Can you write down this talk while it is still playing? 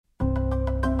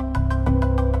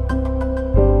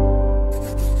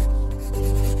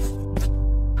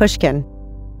Pushkin.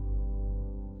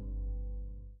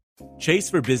 Chase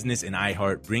for Business and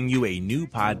iHeart bring you a new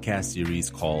podcast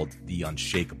series called The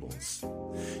Unshakables.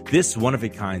 This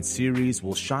one-of-a-kind series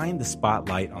will shine the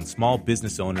spotlight on small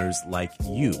business owners like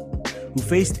you, who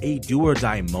faced a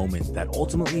do-or-die moment that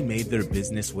ultimately made their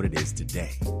business what it is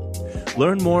today.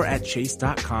 Learn more at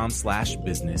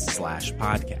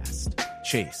chase.com/business/podcast.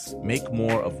 Chase, make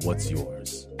more of what's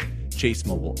yours. Chase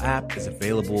mobile app is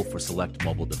available for select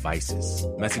mobile devices.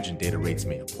 Message and data rates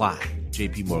may apply.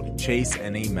 JP Morgan Chase,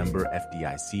 N.A. member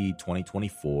FDIC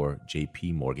 2024,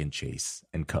 JP Morgan Chase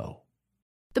 & Co.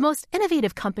 The most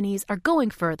innovative companies are going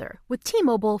further with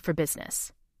T-Mobile for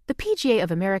Business. The PGA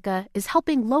of America is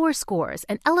helping lower scores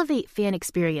and elevate fan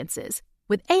experiences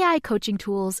with AI coaching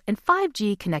tools and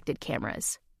 5G connected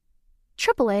cameras.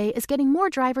 AAA is getting more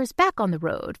drivers back on the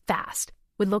road fast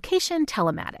with location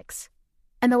telematics.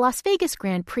 And the Las Vegas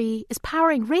Grand Prix is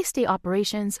powering race day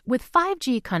operations with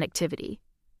 5G connectivity,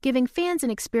 giving fans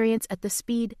an experience at the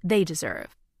speed they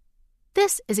deserve.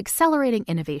 This is accelerating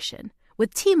innovation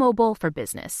with T-Mobile for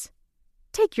Business.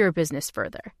 Take your business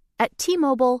further at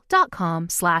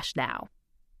T-Mobile.com/now.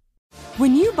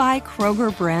 When you buy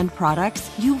Kroger brand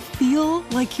products, you feel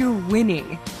like you're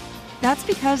winning. That's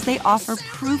because they offer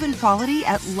proven quality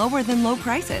at lower than low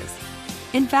prices.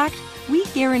 In fact, we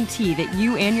guarantee that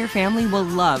you and your family will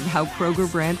love how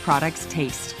Kroger brand products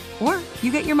taste, or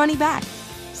you get your money back.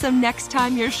 So next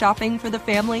time you're shopping for the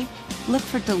family, look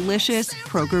for delicious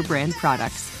Kroger brand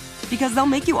products, because they'll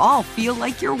make you all feel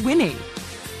like you're winning.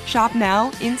 Shop now,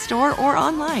 in-store, or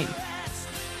online.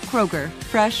 Kroger,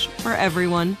 fresh for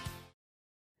everyone.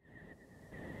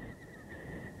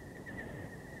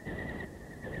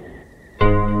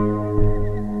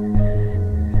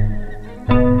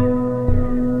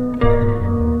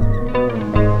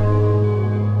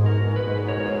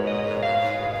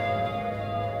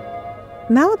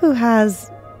 Malibu has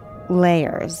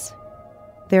layers.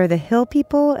 There are the hill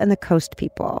people and the coast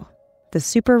people, the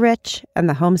super rich and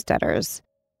the homesteaders.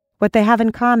 What they have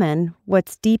in common,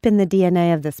 what's deep in the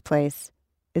DNA of this place,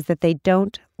 is that they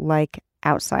don't like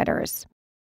outsiders.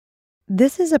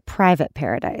 This is a private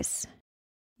paradise.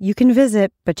 You can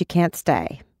visit, but you can't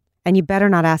stay. And you better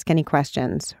not ask any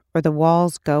questions, or the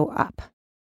walls go up.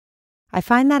 I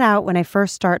find that out when I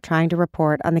first start trying to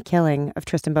report on the killing of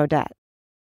Tristan Beaudette.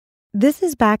 This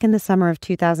is back in the summer of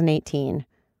 2018,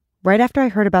 right after I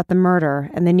heard about the murder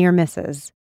and the near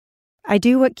misses. I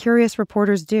do what curious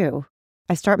reporters do.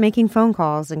 I start making phone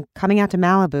calls and coming out to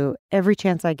Malibu every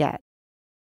chance I get.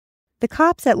 The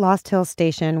cops at Lost Hills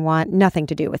Station want nothing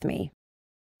to do with me.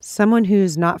 Someone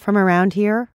who's not from around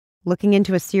here, looking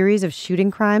into a series of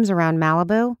shooting crimes around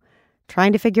Malibu,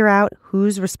 trying to figure out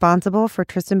who's responsible for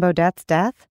Tristan Beaudette's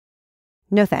death?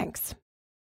 No thanks.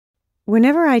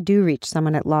 Whenever I do reach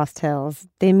someone at Lost Hills,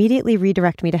 they immediately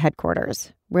redirect me to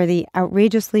headquarters, where the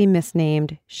outrageously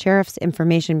misnamed Sheriff's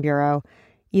Information Bureau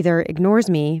either ignores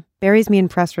me, buries me in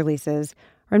press releases,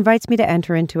 or invites me to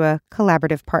enter into a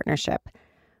collaborative partnership,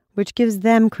 which gives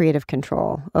them creative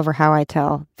control over how I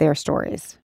tell their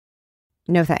stories.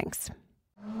 No thanks.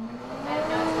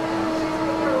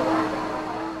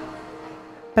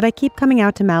 But I keep coming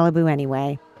out to Malibu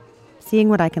anyway, seeing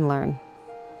what I can learn.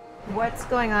 What's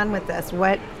going on with this?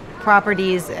 What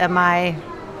properties am I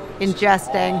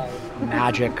ingesting?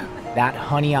 Magic. That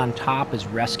honey on top is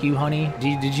rescue honey.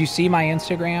 Did you see my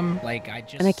Instagram?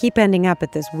 And I keep ending up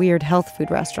at this weird health food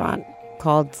restaurant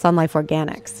called Sun Life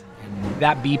Organics.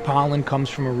 That bee pollen comes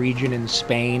from a region in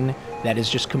Spain that is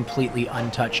just completely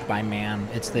untouched by man.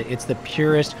 It's the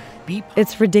purest bee pollen.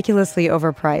 It's ridiculously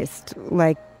overpriced,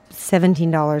 like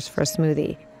 $17 for a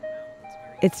smoothie.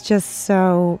 It's just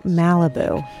so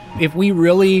Malibu. If we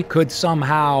really could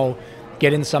somehow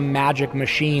get in some magic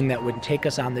machine that would take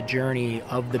us on the journey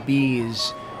of the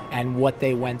bees and what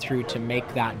they went through to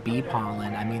make that bee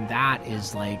pollen, I mean, that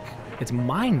is it's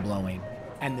mind-blowing.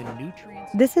 And the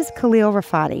nutrients... This is Khalil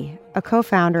Rafati, a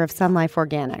co-founder of Sun Life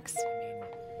Organics.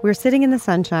 We're sitting in the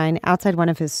sunshine outside one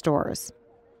of his stores.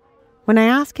 When I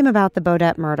ask him about the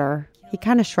Beaudette murder, he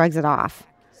kind of shrugs it off.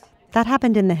 That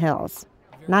happened in the hills.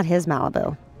 Not his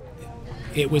Malibu.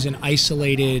 It was an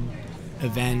isolated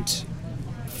event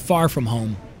far from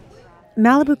home.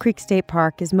 Malibu Creek State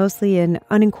Park is mostly in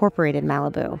unincorporated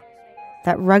Malibu,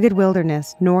 that rugged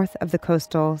wilderness north of the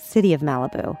coastal city of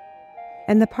Malibu.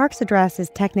 And the park's address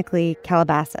is technically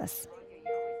Calabasas.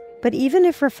 But even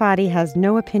if Rafati has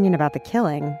no opinion about the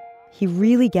killing, he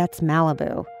really gets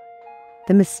Malibu.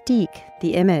 The mystique,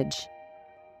 the image.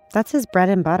 That's his bread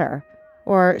and butter.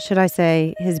 Or should I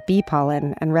say, his bee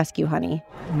pollen and rescue honey.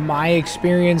 My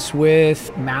experience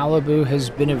with Malibu has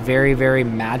been a very, very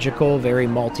magical, very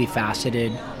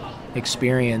multifaceted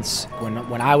experience.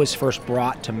 When I was first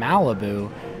brought to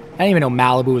Malibu, I didn't even know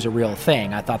Malibu was a real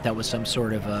thing. I thought that was some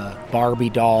sort of a Barbie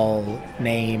doll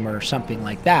name or something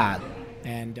like that.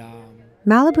 And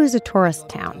Malibu is a tourist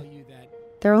town.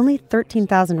 There are only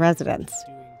 13,000 residents,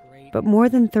 but more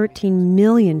than 13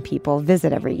 million people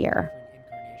visit every year.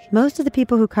 Most of the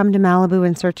people who come to Malibu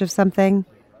in search of something,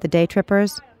 the day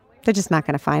trippers, they're just not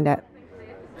going to find it.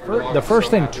 The first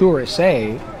thing tourists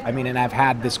say, and I've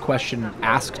had this question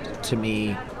asked to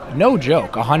me, no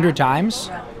joke, 100 times,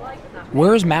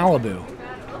 where's Malibu?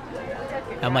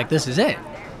 I'm like, this is it.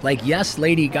 Like, yes,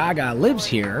 Lady Gaga lives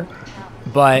here,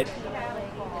 but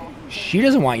she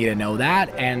doesn't want you to know that,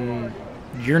 and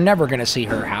you're never going to see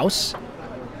her house.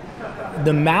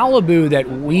 The Malibu that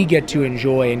we get to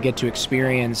enjoy and get to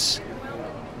experience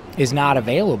is not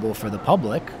available for the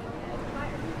public.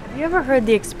 Have you ever heard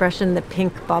the expression the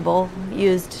pink bubble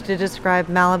used to describe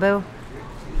Malibu?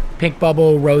 Pink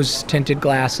bubble, rose-tinted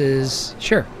glasses,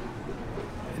 sure.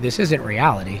 This isn't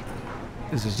reality.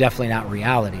 This is definitely not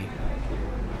reality.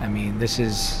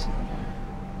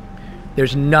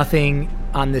 There's nothing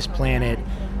on this planet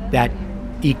that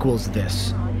equals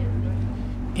this.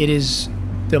 It is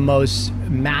the most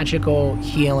magical,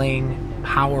 healing,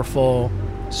 powerful,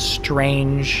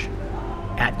 strange,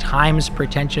 at times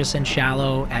pretentious and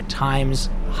shallow, at times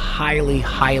highly,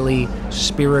 highly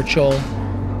spiritual.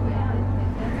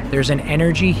 There's an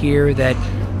energy here that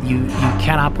you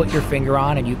cannot put your finger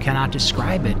on and you cannot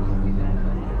describe it.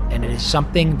 And it is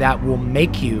something that will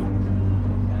make you,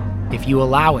 if you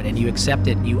allow it and you accept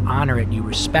it and you honor it and you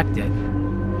respect it.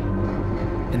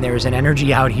 And there's an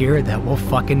energy out here that will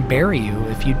fucking bury you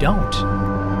if you don't.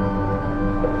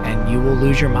 And you will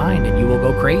lose your mind and you will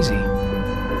go crazy.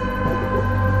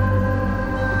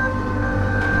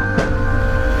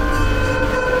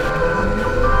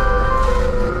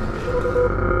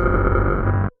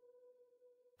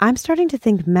 I'm starting to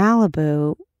think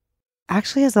Malibu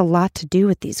actually has a lot to do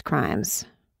with these crimes.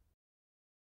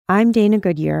 I'm Dana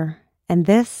Goodyear, and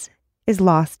this is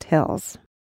Lost Hills.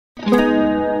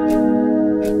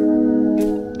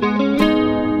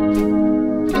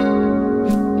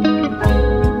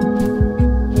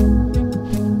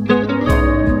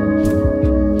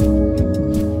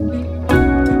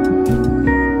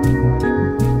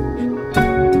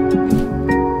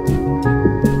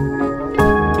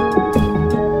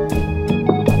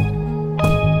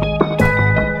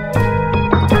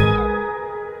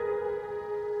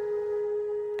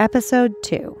 Episode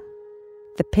 2,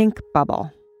 The Pink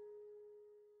Bubble.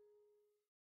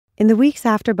 In the weeks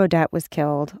after Bodette was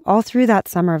killed, all through that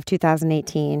summer of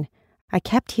 2018, I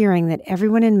kept hearing that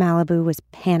everyone in Malibu was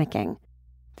panicking.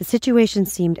 The situation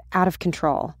seemed out of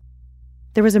control.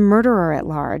 There was a murderer at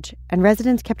large, and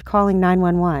residents kept calling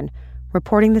 911,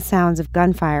 reporting the sounds of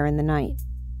gunfire in the night.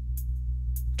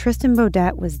 Tristan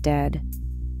Bodette was dead.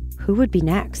 Who would be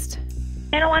next?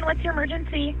 911, what's your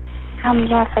emergency?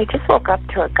 Yes, I just woke up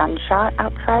to a gunshot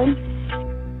outside.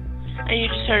 And you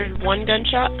just heard one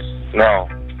gunshot? No,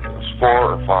 it was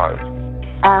 4 or 5.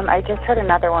 I just heard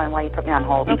another one while you put me on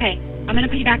hold. Okay, I'm going to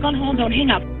put you back on hold. Don't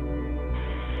hang up.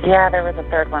 Yeah, there was a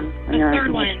third one. A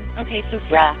third one. Okay, so...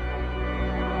 Yeah.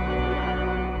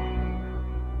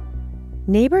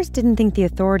 Neighbors didn't think the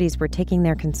authorities were taking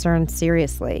their concerns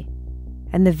seriously,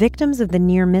 and the victims of the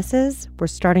near misses were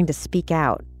starting to speak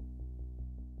out.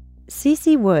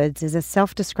 Cece Woods is a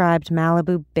self-described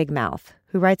Malibu big mouth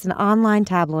who writes an online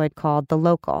tabloid called The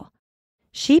Local.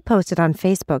 She posted on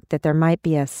Facebook that there might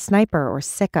be a sniper or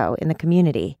sicko in the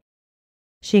community.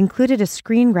 She included a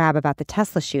screen grab about the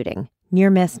Tesla shooting, near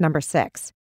miss number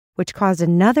 6, which caused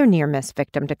another near miss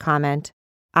victim to comment,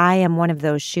 "I am one of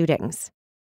those shootings."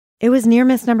 It was near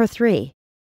miss number 3.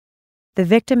 The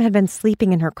victim had been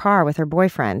sleeping in her car with her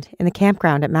boyfriend in the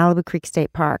campground at Malibu Creek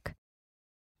State Park.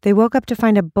 They woke up to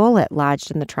find a bullet lodged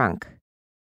in the trunk.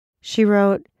 She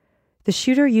wrote, "The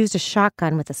shooter used a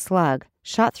shotgun with a slug,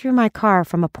 shot through my car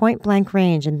from a point-blank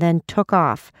range and then took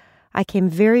off. I came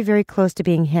very, very close to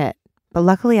being hit, but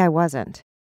luckily I wasn't.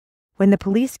 When the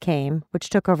police came, which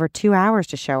took over 2 hours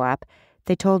to show up,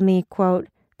 they told me, quote,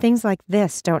 things like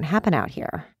this don't happen out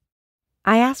here.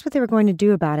 I asked what they were going to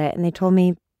do about it, and they told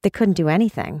me they couldn't do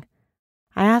anything.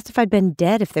 I asked if I'd been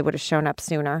dead if they would have shown up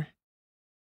sooner."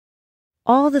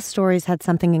 All the stories had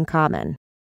something in common.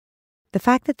 The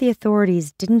fact that the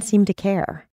authorities didn't seem to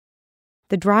care.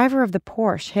 The driver of the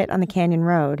Porsche hit on the Canyon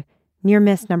Road, near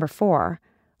miss number 4,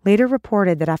 later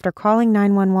reported that after calling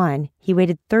 911, he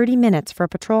waited 30 minutes for a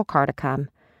patrol car to come.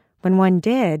 When one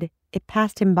did, it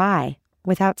passed him by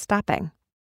without stopping.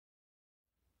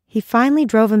 He finally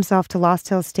drove himself to Lost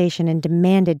Hills Station and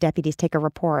demanded deputies take a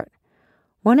report.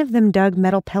 One of them dug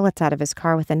metal pellets out of his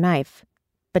car with a knife,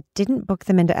 but didn't book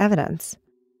them into evidence.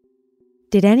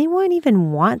 Did anyone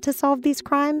even want to solve these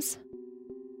crimes?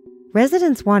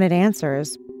 Residents wanted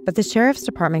answers, but the sheriff's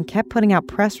department kept putting out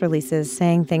press releases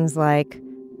saying things like,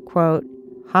 quote,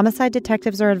 "Homicide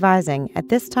detectives are advising, at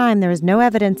this time there is no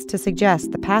evidence to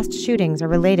suggest the past shootings are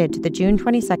related to the June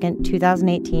 22,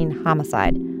 2018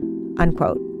 homicide,"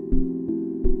 unquote.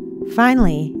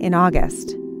 Finally, in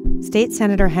August, State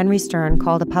Senator Henry Stern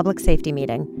called a public safety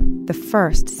meeting, the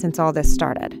first since all this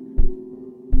started.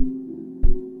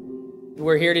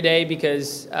 We're here today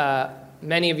because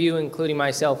many of you, including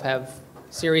myself, have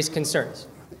serious concerns.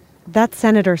 That's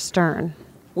Senator Stern.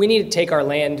 We need to take our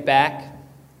land back,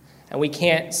 and we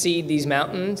can't cede these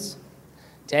mountains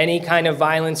to any kind of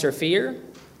violence or fear.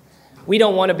 We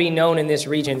don't want to be known in this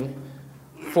region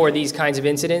for these kinds of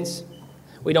incidents.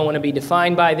 We don't want to be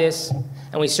defined by this,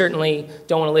 and we certainly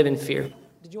don't want to live in fear.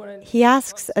 He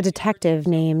asks a detective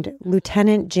named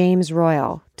Lieutenant James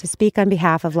Royal to speak on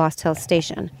behalf of Lost Hills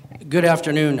Station. Good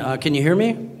afternoon. Can you hear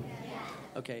me?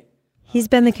 Okay. He's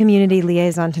been the community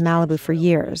liaison to Malibu for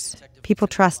years. People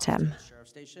trust him.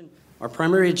 Our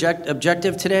primary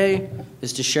objective today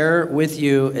is to share with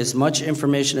you as much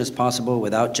information as possible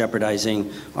without jeopardizing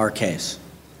our case.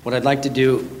 What I'd like to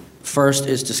do first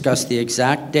is discuss the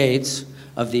exact dates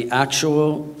of the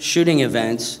actual shooting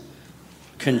events,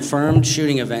 confirmed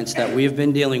shooting events that we've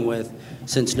been dealing with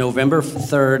since November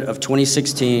 3rd of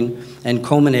 2016 and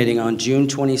culminating on June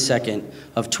 22nd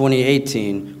of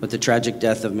 2018 with the tragic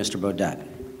death of Mr. Beaudette.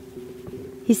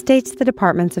 He states the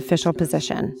department's official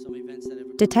position.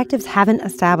 Detectives haven't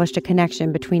established a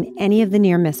connection between any of the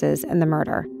near misses and the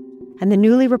murder, and the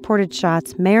newly reported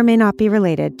shots may or may not be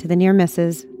related to the near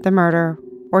misses, the murder,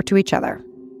 or to each other.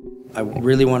 I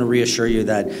really want to reassure you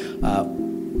that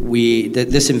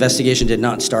this investigation did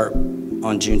not start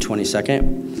on June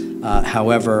 22nd.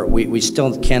 However, we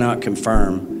still cannot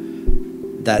confirm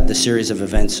that the series of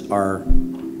events are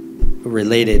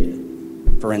related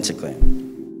forensically.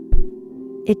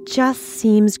 It just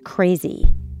seems crazy.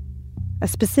 A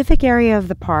specific area of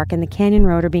the park and the Canyon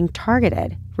Road are being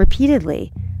targeted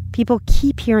repeatedly. People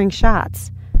keep hearing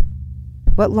shots.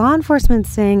 What law enforcement's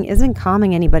saying isn't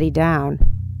calming anybody down.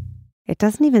 It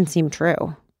doesn't even seem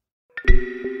true.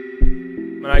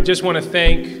 And I just want to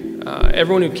thank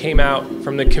everyone who came out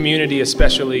from the community,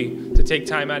 especially, to take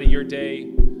time out of your day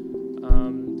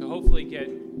to hopefully get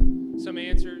some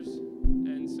answers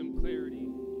and some clarity.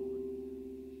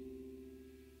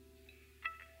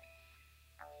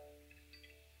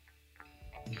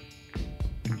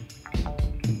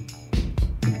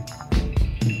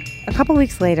 A couple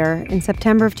weeks later, in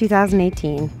September of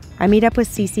 2018, I meet up with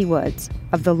Cece Woods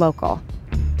of The Local.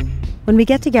 When we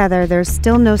get together, there's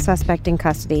still no suspect in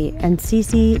custody, and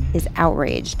Cece is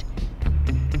outraged.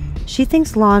 She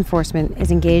thinks law enforcement is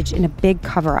engaged in a big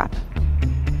cover-up.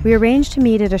 We arrange to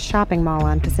meet at a shopping mall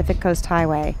on Pacific Coast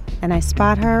Highway, and I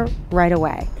spot her right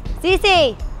away.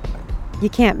 Cece! You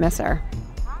can't miss her.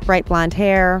 Bright blonde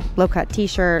hair, low-cut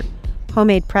t-shirt,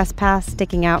 homemade press pass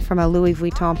sticking out from a Louis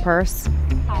Vuitton purse.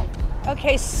 Hi.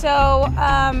 Okay, so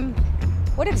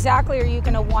what exactly are you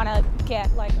going to want to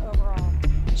get, overall?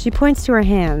 She points to her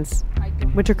hands,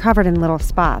 which are covered in little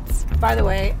spots. By the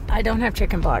way, I don't have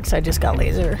chicken pox. I just got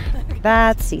laser.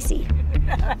 That's Cece.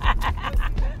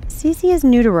 Cece is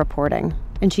new to reporting,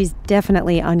 and she's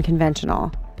definitely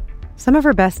unconventional. Some of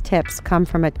her best tips come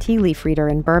from a tea leaf reader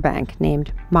in Burbank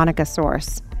named Monica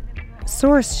Source.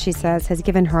 Source, she says, has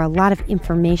given her a lot of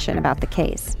information about the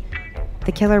case.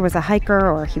 The killer was a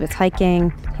hiker, or he was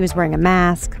hiking. He was wearing a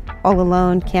mask, all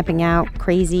alone, camping out,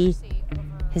 crazy.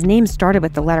 His name started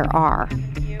with the letter R.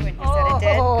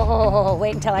 Oh,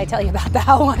 wait until I tell you about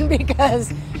that one,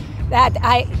 because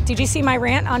did you see my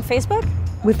rant on Facebook?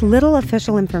 With little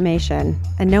official information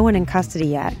and no one in custody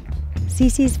yet,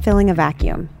 Cece's filling a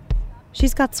vacuum.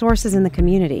 She's got sources in the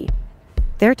community.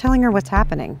 They're telling her what's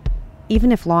happening,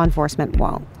 even if law enforcement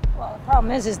won't. Well, the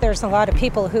problem is there's a lot of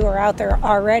people who are out there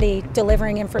already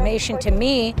delivering information to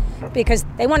me because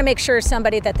they want to make sure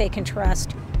somebody that they can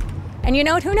trust. And you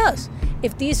know what? Who knows?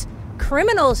 If these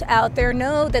criminals out there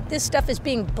know that this stuff is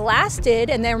being blasted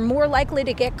and they're more likely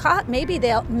to get caught, maybe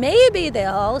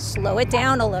they'll slow it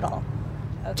down a little.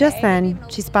 Okay? Just then,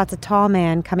 she spots a tall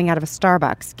man coming out of a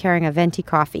Starbucks carrying a venti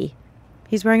coffee.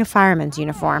 He's wearing a fireman's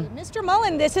uniform. Mr.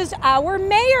 Mullen, this is our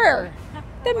mayor.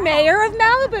 The mayor of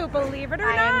Malibu, believe it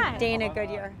or not. Dana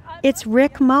Goodyear. It's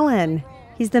Rick Mullen.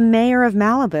 He's the mayor of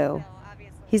Malibu.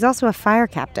 He's also a fire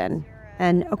captain.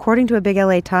 And according to a big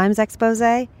LA Times expose,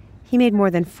 he made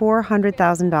more than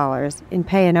 $400,000 in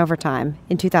pay and overtime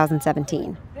in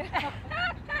 2017.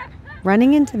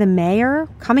 running into the mayor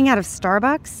coming out of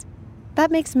Starbucks,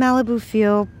 that makes Malibu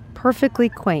feel perfectly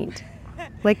quaint,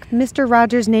 like Mr.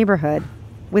 Rogers' Neighborhood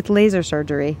with laser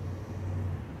surgery.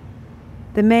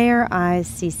 The mayor eyes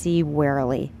Cece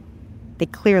warily. They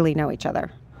clearly know each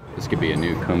other. This could be a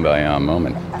new kumbaya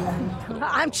moment.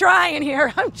 I'm trying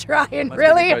here. I'm trying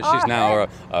really hard. She's now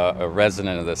a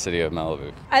resident of the city of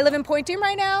Malibu. I live in Point Dume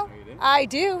right now. I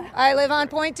do. I live on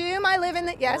Point Dume. I live in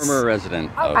the, yes. Former resident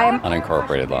of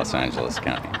unincorporated Los Angeles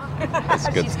County. That's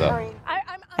good stuff.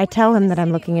 I tell him that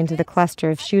I'm looking into the cluster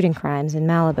of shooting crimes in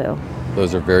Malibu.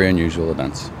 Those are very unusual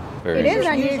events. It is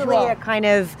usually a kind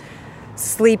of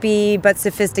sleepy but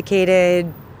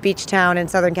sophisticated beach town in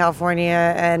Southern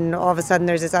California, and all of a sudden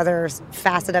there's this other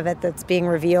facet of it that's being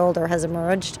revealed or has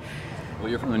emerged. Well,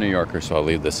 you're from the New Yorker, so I'll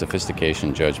leave the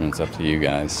sophistication judgments up to you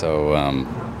guys. So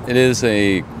it is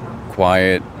a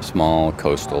quiet, small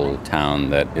coastal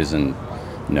town that isn't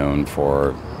known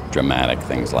for dramatic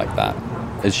things like that.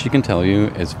 As she can tell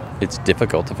you, it's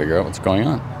difficult to figure out what's going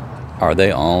on. Are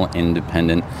they all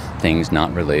independent things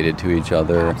not related to each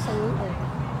other? Absolutely.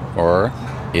 Or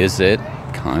is it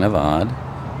kind of odd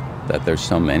that there's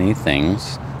so many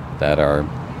things that are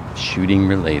shooting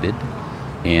related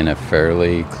in a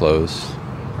fairly close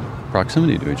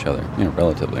proximity to each other,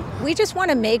 relatively? We just want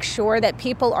to make sure that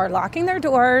people are locking their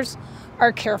doors,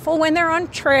 are careful when they're on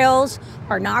trails,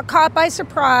 are not caught by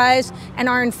surprise, and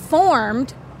are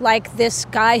informed, like this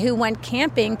guy who went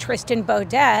camping, Tristan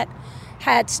Baudet,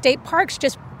 had state parks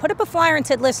just put up a flyer and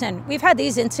said, listen, we've had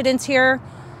these incidents here.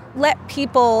 Let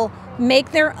people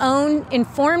make their own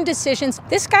informed decisions.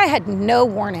 This guy had no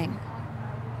warning.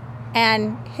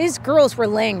 And his girls were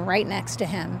laying right next to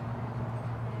him.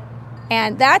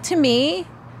 And that, to me,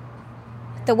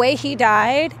 the way he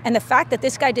died and the fact that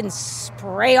this guy didn't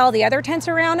spray all the other tents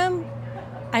around him,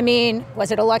 I mean,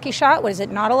 was it a lucky shot? Was it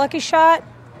not a lucky shot?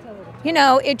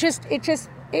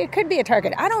 It could be a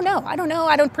target. I don't know.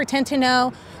 I don't pretend to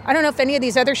know. I don't know if any of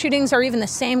these other shootings are even the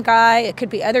same guy. It could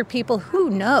be other people. Who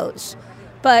knows?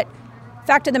 But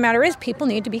fact of the matter is, people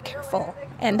need to be careful.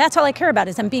 And that's all I care about,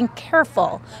 is them being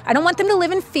careful. I don't want them to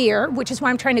live in fear, which is why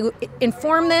I'm trying to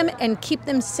inform them and keep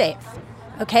them safe.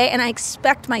 Okay? And I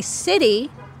expect my city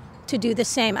to do the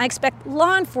same. I expect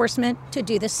law enforcement to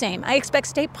do the same. I expect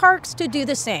state parks to do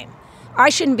the same. I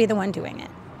shouldn't be the one doing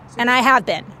it. And I have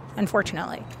been,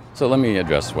 unfortunately. So let me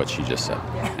address what she just said.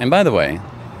 And by the way,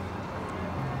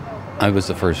 I was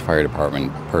the first fire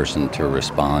department person to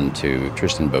respond to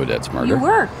Tristan Baudet's murder. You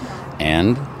were.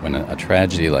 And when a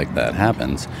tragedy like that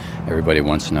happens, everybody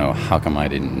wants to know, how come I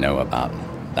didn't know about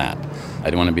that? I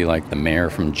don't want to be like the mayor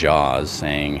from Jaws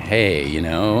saying, hey, you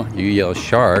yell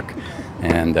shark,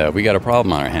 and we got a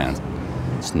problem on our hands.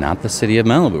 It's not the city of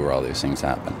Malibu where all these things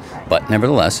happen. But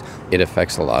nevertheless, it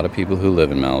affects a lot of people who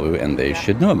live in Malibu, and they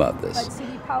should know about this. But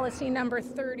city policy number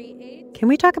 38. Can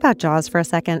we talk about Jaws for a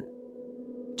second?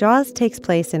 Jaws takes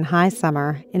place in high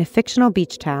summer in a fictional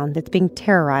beach town that's being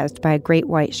terrorized by a great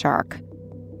white shark.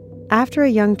 After a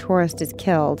young tourist is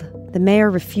killed, the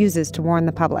mayor refuses to warn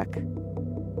the public.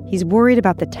 He's worried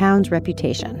about the town's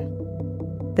reputation.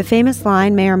 The famous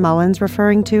line Mayor Mullen's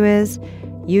referring to is,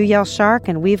 "You yell shark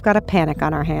and we've got a panic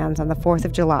on our hands on the 4th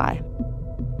of July."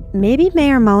 Maybe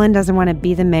Mayor Mullen doesn't want to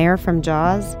be the mayor from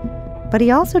Jaws, but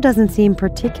he also doesn't seem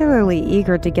particularly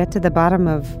eager to get to the bottom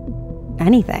of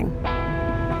anything.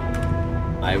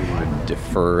 I would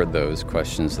defer those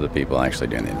questions to the people actually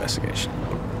doing the investigation.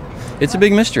 It's a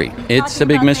big mystery. It's a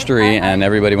big mystery, and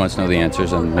everybody wants to know the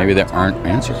answers, and maybe there aren't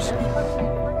answers.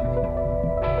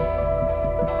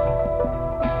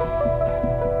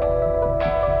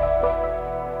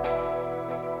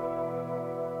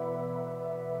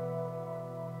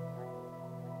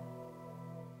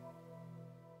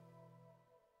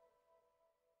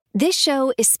 This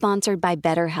show is sponsored by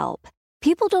BetterHelp.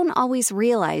 People don't always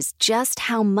realize just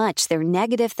how much their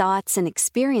negative thoughts and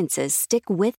experiences stick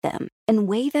with them and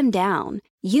weigh them down.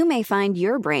 You may find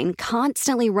your brain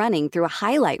constantly running through a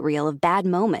highlight reel of bad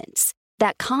moments.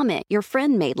 That comment your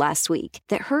friend made last week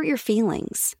that hurt your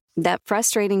feelings. That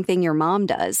frustrating thing your mom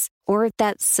does. Or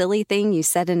that silly thing you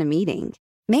said in a meeting.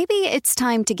 Maybe it's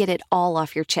time to get it all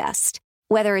off your chest.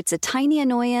 Whether it's a tiny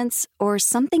annoyance or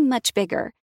something much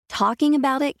bigger, talking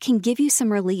about it can give you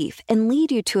some relief and lead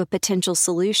you to a potential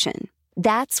solution.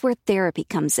 That's where therapy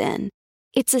comes in.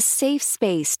 It's a safe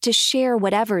space to share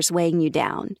whatever's weighing you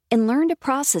down and learn to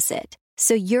process it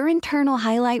so your internal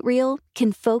highlight reel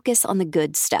can focus on the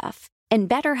good stuff. And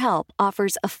BetterHelp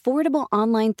offers affordable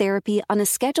online therapy on a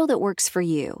schedule that works for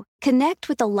you. Connect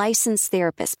with a licensed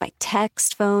therapist by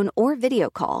text, phone, or video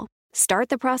call. Start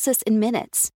the process in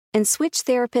minutes and switch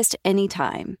therapist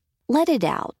anytime. Let it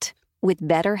out. with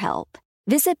BetterHelp.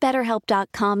 Visit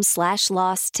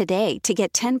BetterHelp.com/lost today to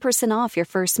get 10% off your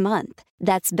first month.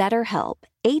 That's BetterHelp,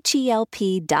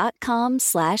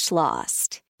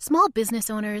 HELP.com/lost. Small business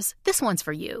owners, this one's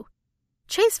for you.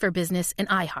 Chase for Business and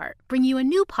iHeart bring you a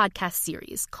new podcast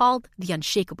series called The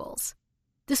Unshakables.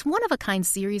 This one-of-a-kind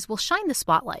series will shine the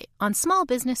spotlight on small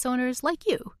business owners like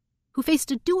you, who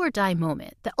faced a do-or-die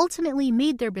moment that ultimately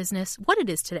made their business what it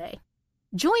is today.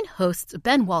 Join hosts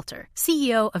Ben Walter,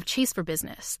 CEO of Chase for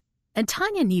Business, and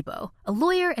Tanya Nebo, a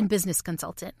lawyer and business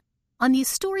consultant, on these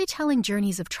storytelling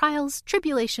journeys of trials,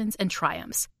 tribulations, and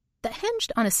triumphs that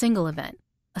hinged on a single event,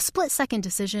 a split-second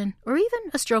decision, or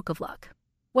even a stroke of luck.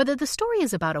 Whether the story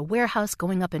is about a warehouse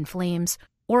going up in flames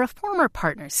or a former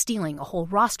partner stealing a whole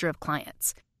roster of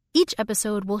clients, each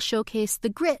episode will showcase the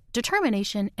grit,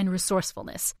 determination, and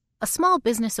resourcefulness a small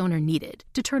business owner needed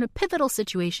to turn a pivotal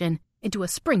situation into a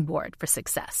springboard for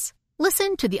success.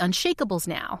 Listen to The Unshakables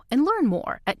now and learn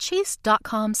more at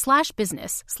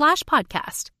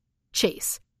chase.com/business/podcast.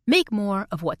 Chase, make more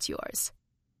of what's yours.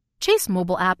 Chase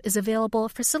mobile app is available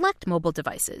for select mobile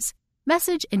devices.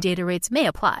 Message and data rates may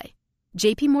apply.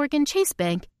 JP Morgan Chase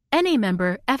Bank, NA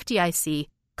member FDIC,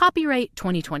 copyright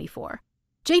 2024.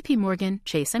 JP Morgan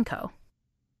Chase & Co.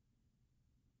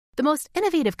 The most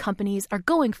innovative companies are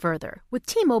going further with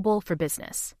T-Mobile for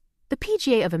Business. The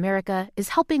PGA of America is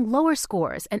helping lower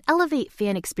scores and elevate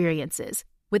fan experiences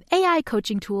with AI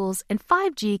coaching tools and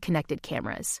 5G connected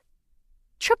cameras.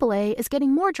 AAA is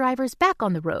getting more drivers back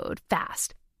on the road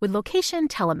fast with location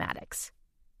telematics.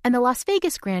 And the Las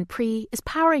Vegas Grand Prix is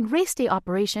powering race day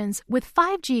operations with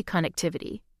 5G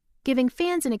connectivity, giving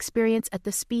fans an experience at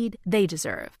the speed they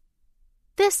deserve.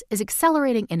 This is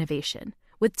accelerating innovation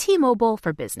with T-Mobile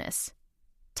for Business.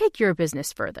 Take your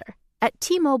business further at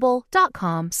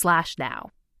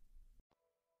T-Mobile.com/now.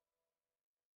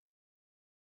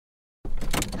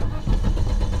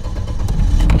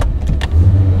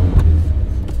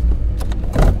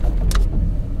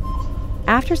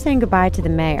 After saying goodbye to the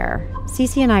mayor,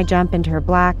 Cece and I jump into her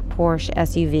black Porsche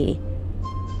SUV.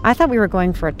 I thought we were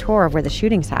going for a tour of where the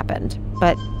shootings happened,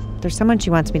 but there's someone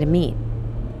she wants me to meet.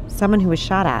 Someone who was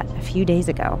shot at a few days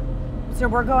ago. So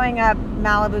we're going up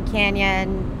Malibu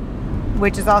Canyon,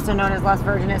 which is also known as Las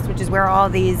Virgenes, which is where all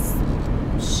these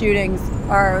shootings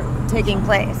are taking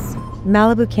place.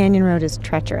 Malibu Canyon Road is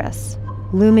treacherous.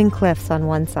 Looming cliffs on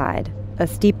one side, a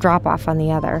steep drop-off on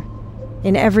the other.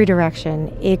 In every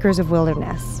direction, acres of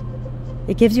wilderness.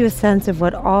 It gives you a sense of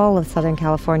what all of Southern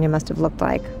California must have looked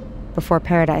like before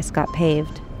paradise got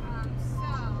paved.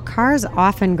 Cars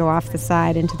often go off the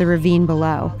side into the ravine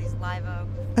below.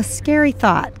 A scary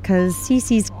thought, because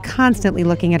Cece's constantly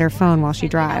looking at her phone while she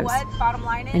drives.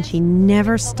 And she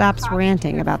never stops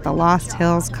ranting about the Lost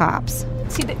Hills cops.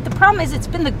 See, the problem is it's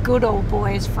been the good old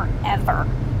boys forever,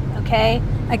 okay?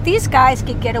 Like, these guys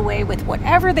could get away with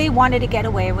whatever they wanted to get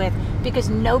away with because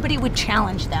nobody would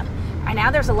challenge them. And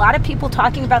now there's a lot of people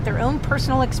talking about their own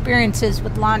personal experiences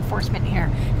with law enforcement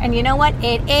here. And you know what?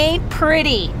 It ain't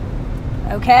pretty,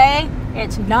 okay?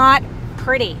 It's not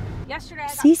pretty.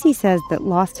 Cece says that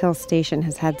Lost Hills Station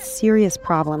has had serious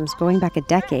problems going back a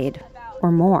decade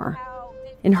or more.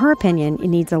 In her opinion, it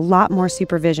needs a lot more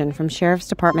supervision from Sheriff's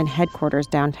Department headquarters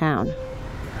downtown.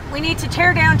 We need to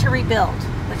tear down to rebuild.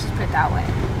 Let's just put it that way.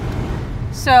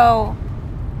 So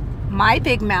my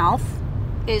big mouth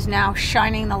is now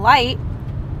shining the light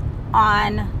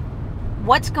on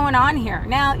what's going on here.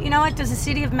 Now, you know what? Does the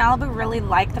city of Malibu really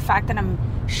like the fact that I'm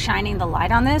shining the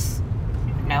light on this?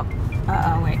 Nope.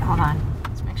 Wait, hold on.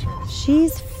 Let's make sure.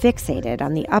 She's fixated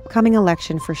on the upcoming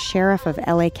election for sheriff of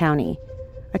LA County.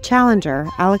 A challenger,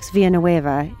 Alex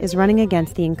Villanueva, is running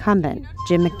against the incumbent,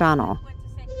 Jim McDonnell.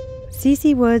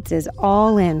 Cece Woods is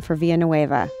all in for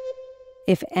Villanueva.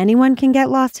 If anyone can get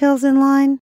Lost Hills in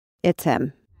line, it's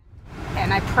him.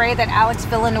 And I pray that Alex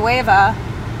Villanueva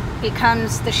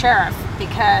becomes the sheriff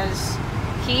because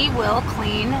he will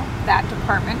clean that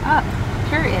department up,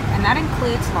 period. And that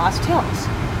includes Lost Hills.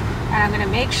 And I'm going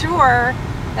to make sure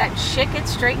that shit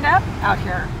gets straightened up out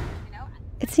here.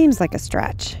 It seems like a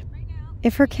stretch.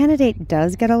 If her candidate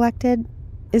does get elected,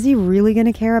 is he really going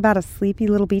to care about a sleepy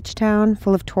little beach town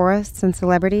full of tourists and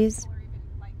celebrities?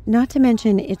 Not to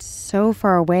mention, it's so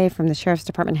far away from the Sheriff's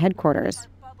Department headquarters.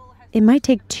 It might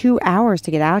take 2 hours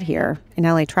to get out here in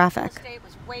LA traffic.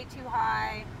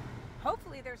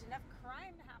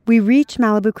 We reach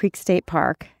Malibu Creek State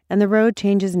Park, and the road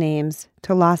changes names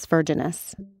to Las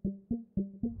Virgenes.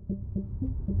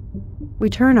 We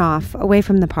turn off, away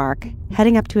from the park,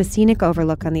 heading up to a scenic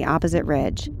overlook on the opposite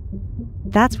ridge.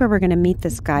 That's where we're going to meet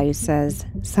this guy who says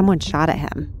someone shot at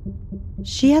him.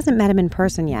 She hasn't met him in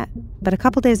person yet, but a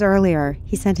couple days earlier,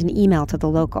 he sent an email to the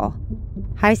local.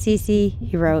 "Hi, Cece,"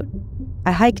 he wrote.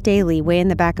 "I hike daily way in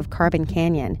the back of Carbon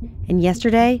Canyon, and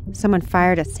yesterday, someone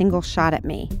fired a single shot at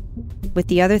me. With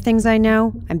the other things I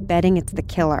know, I'm betting it's the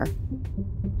killer.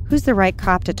 Who's the right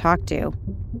cop to talk to?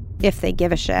 If they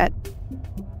give a shit."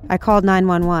 I called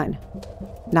 911.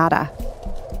 Nada.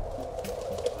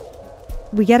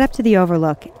 We get up to the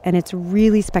overlook, and it's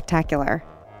really spectacular.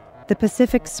 The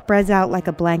Pacific spreads out like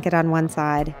a blanket on one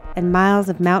side, and miles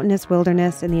of mountainous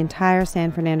wilderness and the entire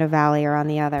San Fernando Valley are on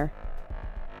the other.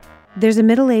 There's a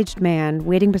middle-aged man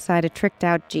waiting beside a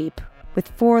tricked-out Jeep with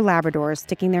 4 Labradors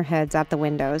sticking their heads out the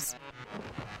windows.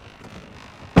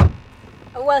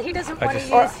 Well, he doesn't want to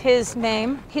use his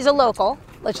name. He's a local.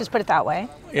 Let's just put it that way.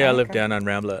 Yeah, I live down on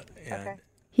Rambla. Yeah. Okay.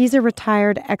 He's a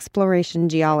retired exploration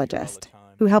geologist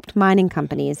who helped mining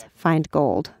companies find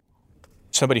gold.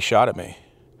 Somebody shot at me.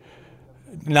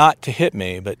 Not to hit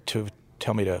me, but to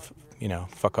tell me to,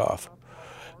 fuck off.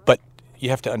 But you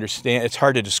have to understand, it's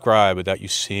hard to describe without you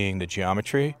seeing the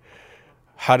geometry.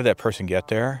 How did that person get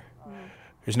there?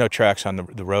 There's no tracks on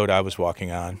the road I was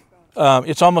walking on.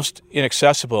 It's almost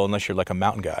inaccessible unless you're like a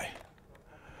mountain guy.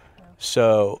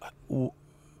 So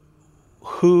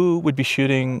who would be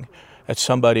shooting at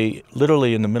somebody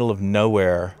literally in the middle of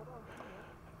nowhere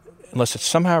unless it's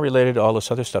somehow related to all this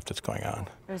other stuff that's going on?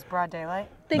 It was broad daylight?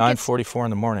 9:44 in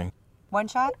the morning. One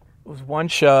shot? It was one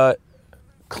shot.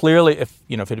 Clearly, if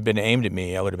it had been aimed at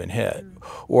me, I would have been hit.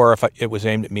 Or if it was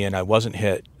aimed at me and I wasn't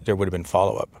hit, there would have been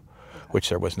follow-up, which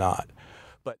there was not.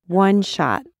 But one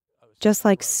shot, just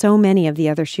like so many of the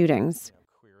other shootings.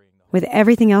 With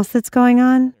everything else that's going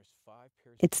on,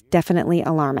 it's definitely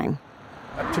alarming.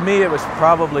 To me, it's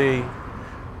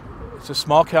a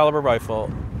small caliber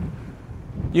rifle.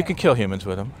 You can kill humans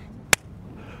with them,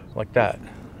 like that,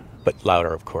 but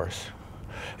louder, of course.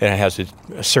 And it has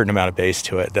a certain amount of bass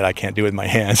to it that I can't do with my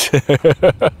hands.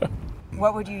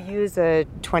 What would you use a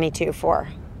 .22 for,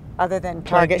 other than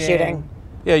target shooting?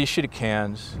 Yeah, you shoot at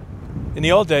cans. In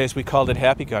the old days, we called it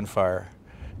happy gunfire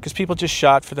because people just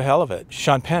shot for the hell of it.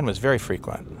 Sean Penn was very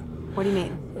frequent. What do you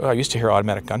mean? Well, I used to hear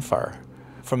automatic gunfire.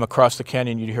 From across the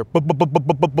canyon, you'd hear boop, boop, boop, boop,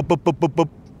 boop, boop, boop, boop, boop.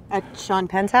 At Sean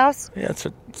Penn's house? Yeah, it's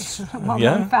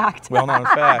well-known fact. Well-known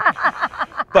fact.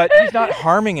 But he's not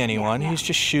harming anyone. He's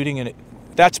just shooting in it.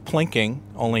 That's plinking,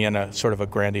 only in a sort of a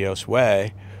grandiose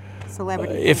way.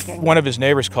 Celebrity if plinking. one of his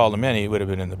neighbors called him in, he would have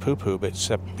been in the poo-poo, but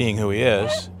except being who he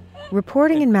is.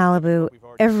 Reporting in Malibu,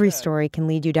 every story can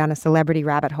lead you down a celebrity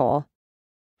rabbit hole.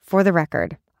 For the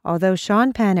record, although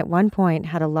Sean Penn at one point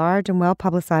had a large and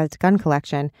well-publicized gun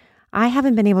collection, I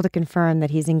haven't been able to confirm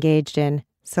that he's engaged in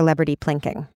celebrity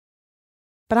plinking.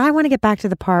 But I want to get back to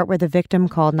the part where the victim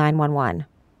called 911.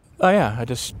 Oh, yeah. I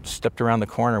just stepped around the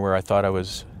corner where I thought I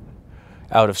was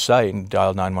out of sight and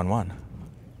dialed 911.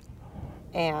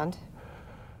 And?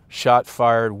 Shot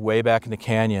fired way back in the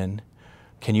canyon.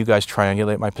 Can you guys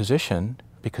triangulate my position?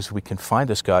 Because we can find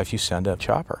this guy if you send a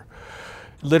chopper.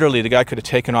 Literally, the guy could have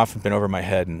taken off and been over my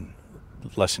head in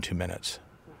less than 2 minutes.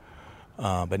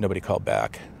 But nobody called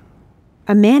back.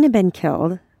 A man had been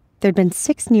killed. There'd been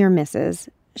 6 near misses.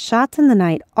 Shots in the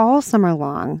night all summer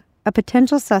long. A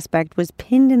potential suspect was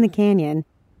pinned in the canyon,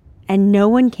 and no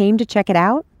one came to check it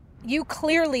out? You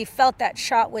clearly felt that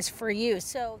shot was for you,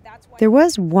 so that's why... There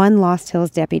was one Lost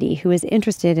Hills deputy who was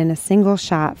interested in a single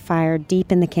shot fired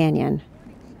deep in the canyon.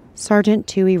 Sergeant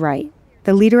Tooey Wright,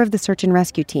 the leader of the search and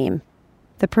rescue team,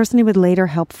 the person who would later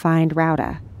help find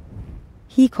Rauda.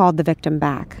 He called the victim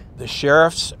back. The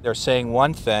sheriffs, they're saying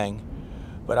one thing,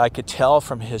 but I could tell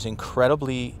from his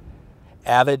incredibly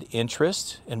avid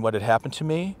interest in what had happened to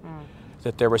me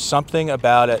that there was something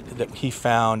about it that he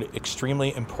found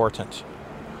extremely important.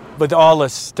 With all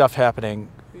this stuff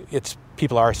happening,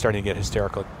 people are starting to get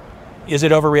hysterical. Is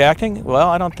it overreacting? Well,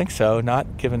 I don't think so,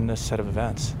 not given this set of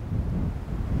events.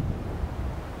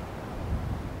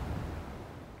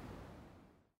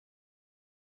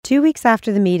 Two weeks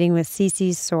after the meeting with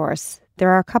Cece's source, there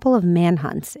are a couple of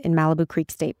manhunts in Malibu Creek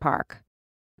State Park.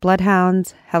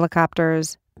 Bloodhounds,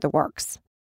 helicopters, the works.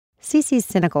 Cece's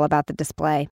cynical about the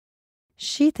display.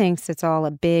 She thinks it's all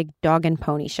a big dog and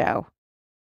pony show.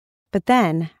 But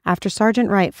then, after Sergeant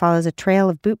Wright follows a trail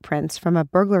of boot prints from a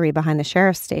burglary behind the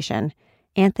sheriff's station,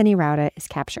 Anthony Rauda is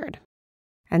captured.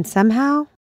 And somehow,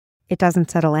 it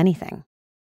doesn't settle anything.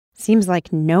 Seems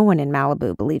like no one in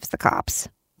Malibu believes the cops.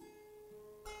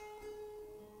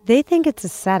 They think it's a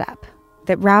setup,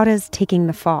 that Rauda's taking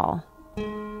the fall.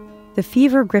 The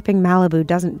fever gripping Malibu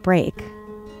doesn't break.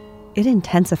 It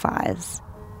intensifies.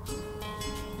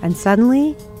 And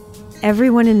suddenly,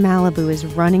 everyone in Malibu is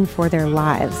running for their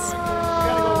lives.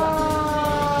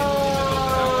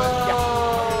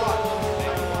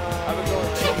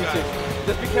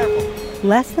 careful.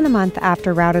 Less than a month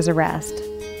after Rauda's arrest,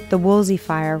 the Woolsey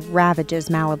fire ravages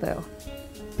Malibu.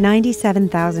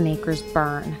 97,000 acres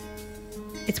burn.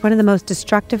 It's one of the most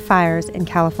destructive fires in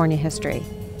California history.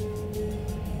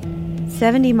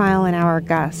 70-mile-an-hour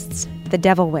gusts, the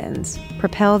devil winds,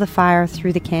 propel the fire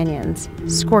through the canyons,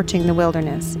 scorching the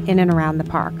wilderness in and around the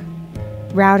park.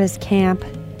 Rauda's camp,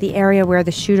 the area where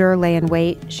the shooter lay in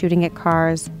wait, shooting at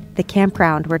cars, the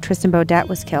campground where Tristan Beaudette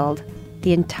was killed,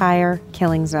 the entire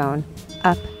killing zone,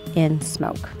 up in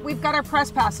smoke. We've got our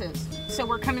press passes, so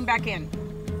we're coming back in.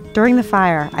 During the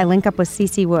fire, I link up with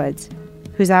Cece Woods,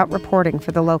 who's out reporting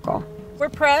for The Local. We're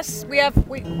press. We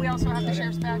also have the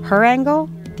sheriff's badge. Her angle?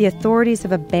 The authorities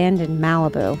have abandoned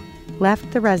Malibu,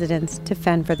 left the residents to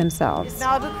fend for themselves. Is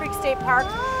Malibu Creek State Park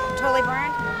totally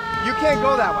burned? You can't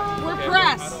go that way. We're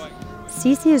press.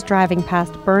 Cece is driving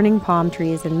past burning palm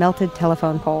trees and melted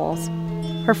telephone poles.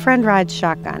 Her friend rides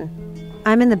shotgun.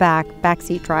 I'm in the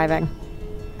backseat driving.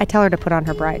 I tell her to put on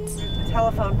her brights. The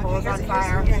telephone pole's on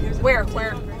fire. Where?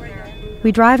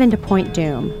 We drive into Point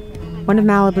Doom, one of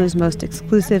Malibu's most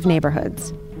exclusive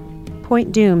neighborhoods.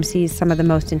 Point Doom sees some of the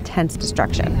most intense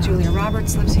destruction. Julia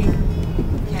Roberts lives here.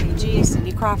 Kenny G,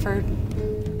 Cindy Crawford.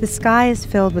 The sky is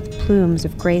filled with plumes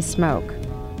of gray smoke,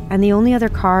 and the only other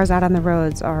cars out on the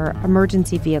roads are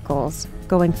emergency vehicles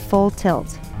going full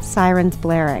tilt, sirens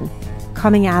blaring,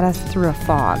 coming at us through a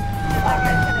fog.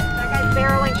 That guy's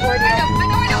barreling toward you.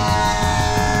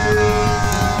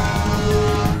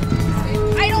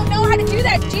 I don't know how to do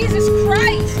that. Jesus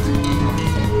Christ.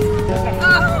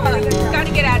 Oh,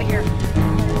 gotta get out of here.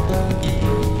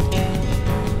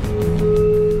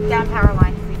 Down power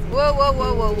line.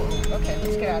 Whoa. Okay,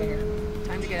 let's get out of here.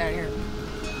 Time to get out of here.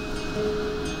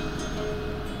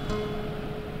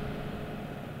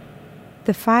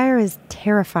 The fire is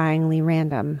terrifyingly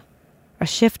random. A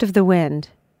shift of the wind.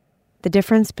 The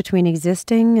difference between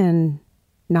existing and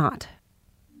not.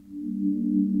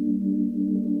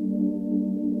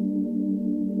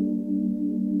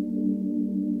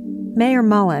 Mayor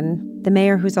Mullen, the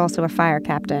mayor who's also a fire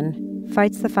captain,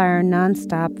 fights the fire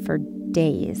nonstop for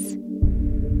days.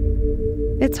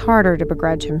 It's harder to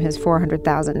begrudge him his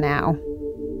 $400,000 now.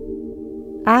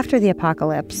 After the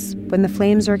apocalypse, when the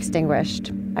flames are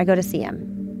extinguished, I go to see him.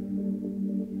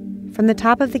 From the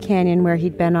top of the canyon where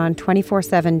he'd been on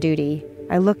 24/7 duty,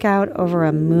 I look out over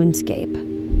a moonscape.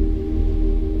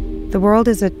 The world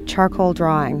is a charcoal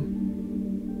drawing.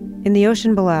 In the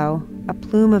ocean below, a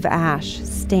plume of ash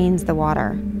stains the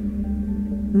water.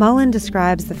 Mullen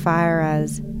describes the fire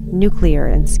as nuclear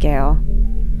in scale.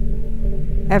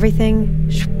 Everything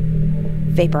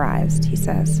vaporized, he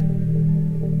says.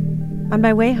 On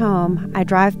my way home, I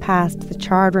drive past the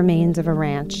charred remains of a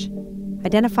ranch,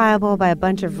 identifiable by a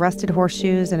bunch of rusted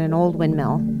horseshoes and an old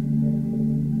windmill.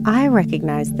 I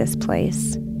recognize this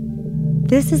place.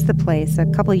 This is the place a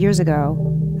couple years ago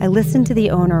I listened to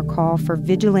the owner call for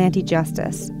vigilante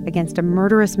justice against a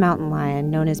murderous mountain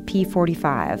lion known as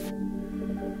P45.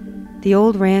 The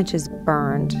old ranch is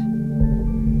burned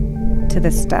to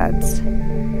the studs.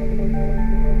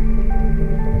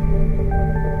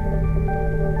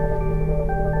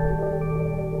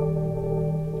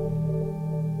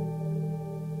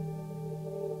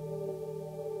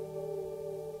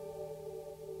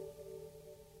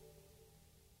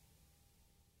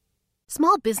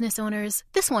 Small business owners,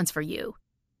 this one's for you.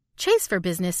 Chase for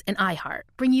Business and iHeart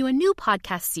bring you a new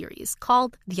podcast series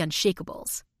called The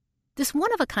Unshakables. This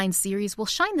one-of-a-kind series will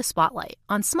shine the spotlight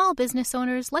on small business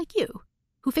owners like you,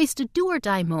 who faced a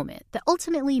do-or-die moment that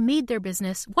ultimately made their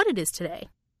business what it is today.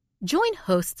 Join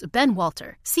hosts Ben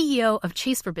Walter, CEO of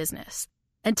Chase for Business,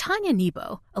 and Tanya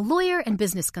Nebo, a lawyer and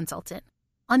business consultant,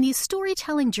 on these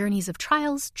storytelling journeys of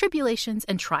trials, tribulations,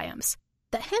 and triumphs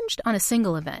that hinged on a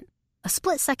single event, a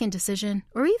split-second decision,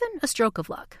 or even a stroke of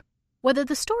luck. Whether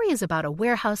the story is about a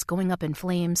warehouse going up in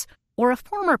flames or a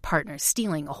former partner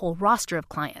stealing a whole roster of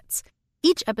clients,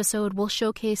 each episode will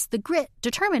showcase the grit,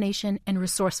 determination, and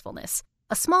resourcefulness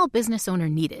a small business owner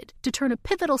needed to turn a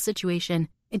pivotal situation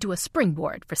into a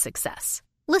springboard for success.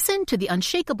 Listen to The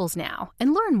Unshakables now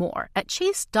and learn more at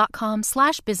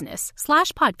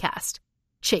chase.com/business/podcast.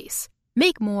 Chase,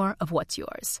 make more of what's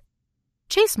yours.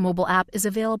 Chase mobile app is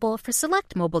available for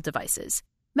select mobile devices.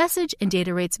 Message and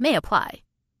data rates may apply.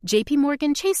 J.P.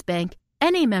 Morgan Chase Bank,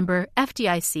 N.A. member,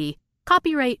 FDIC,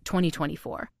 copyright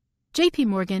 2024. J.P.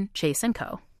 Morgan Chase &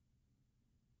 Co.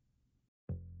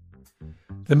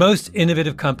 The most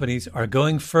innovative companies are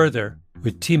going further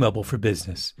with T-Mobile for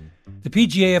Business. The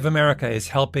PGA of America is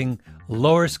helping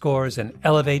lower scores and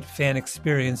elevate fan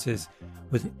experiences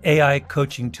with AI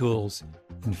coaching tools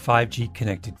and 5G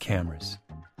connected cameras.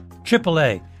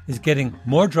 AAA is getting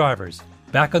more drivers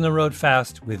back on the road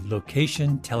fast with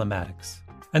Location Telematics.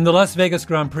 And the Las Vegas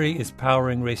Grand Prix is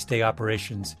powering race day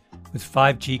operations with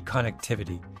 5G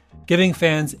connectivity, giving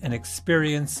fans an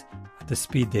experience at the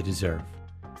speed they deserve.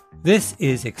 This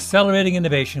is accelerating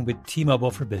innovation with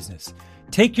T-Mobile for Business.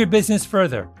 Take your business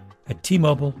further at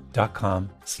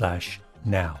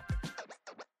T-Mobile.com/now.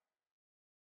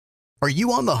 Are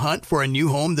you on the hunt for a new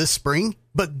home this spring,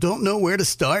 but don't know where to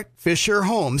start? Fisher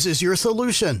Homes is your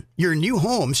solution. Your new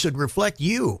home should reflect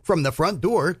you, from the front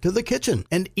door to the kitchen,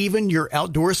 and even your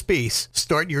outdoor space.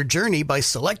 Start your journey by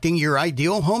selecting your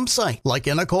ideal home site, like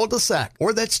in a cul-de-sac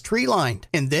or that's tree-lined,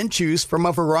 and then choose from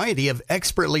a variety of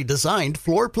expertly designed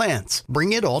floor plans.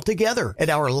 Bring it all together at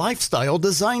our Lifestyle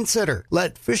Design Center.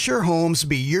 Let Fisher Homes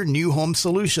be your new home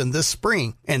solution this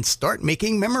spring and start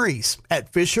making memories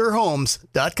at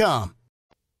FisherHomes.com.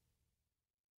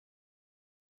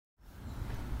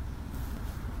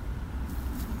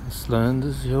 This land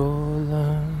is your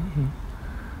land.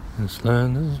 This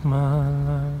land is my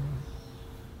land.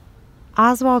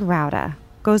 Oswald Rauda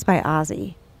goes by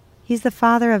Ozzy. He's the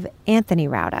father of Anthony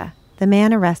Rauda, the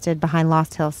man arrested behind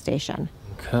Lost Hills Station.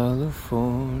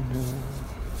 California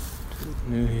to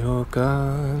New York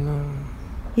Island.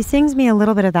 He sings me a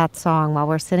little bit of that song while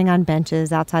we're sitting on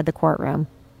benches outside the courtroom,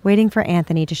 waiting for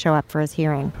Anthony to show up for his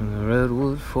hearing. From the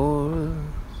Redwood Forest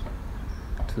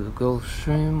to the Gulf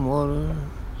Stream waters.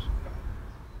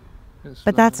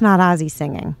 But that's not Ozzy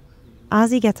singing.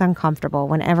 Ozzy gets uncomfortable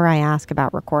whenever I ask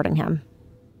about recording him.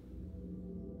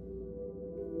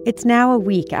 It's now a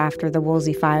week after the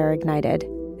Woolsey fire ignited,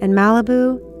 and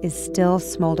Malibu is still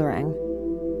smoldering.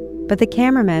 But the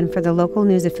cameramen for the local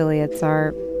news affiliates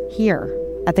are here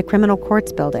at the Criminal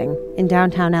Courts Building in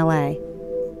downtown LA.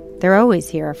 They're always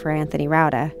here for Anthony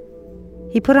Rauda.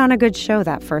 He put on a good show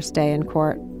that first day in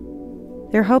court.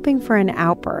 They're hoping for an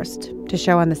outburst to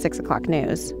show on the 6 o'clock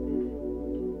news.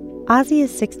 Ozzy is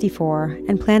 64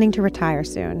 and planning to retire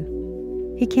soon.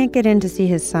 He can't get in to see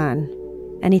his son,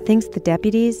 and he thinks the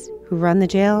deputies who run the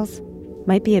jails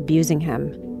might be abusing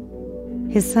him.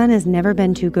 His son has never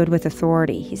been too good with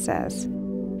authority, he says.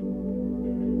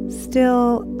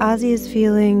 Still, Ozzy is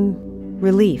feeling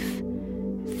relief,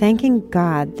 thanking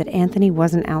God that Anthony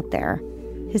wasn't out there.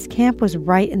 His camp was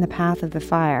right in the path of the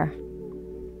fire.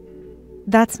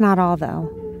 That's not all, though.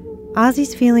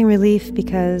 Ozzy's feeling relief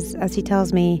because, as he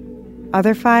tells me,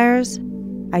 other fires,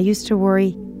 I used to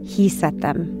worry he set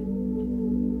them.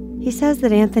 He says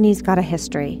that Anthony's got a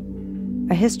history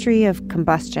of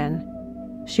combustion,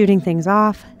 shooting things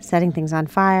off, setting things on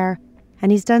fire, and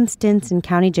he's done stints in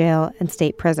county jail and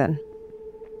state prison.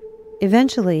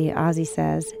 Eventually, Ozzy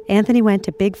says, Anthony went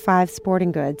to Big 5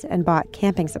 Sporting Goods and bought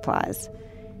camping supplies.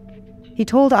 He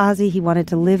told Ozzy he wanted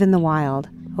to live in the wild,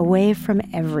 away from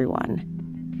everyone.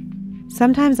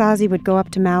 Sometimes Ozzy would go up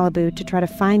to Malibu to try to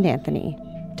find Anthony,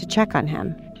 to check on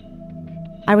him.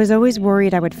 I was always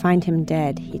worried I would find him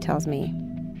dead, he tells me.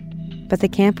 But the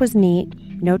camp was neat,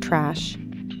 no trash.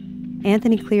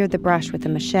 Anthony cleared the brush with a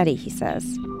machete, he says.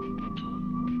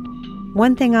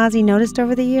 One thing Ozzy noticed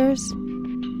over the years?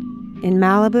 In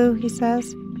Malibu, he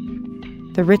says,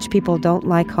 the rich people don't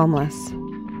like homeless.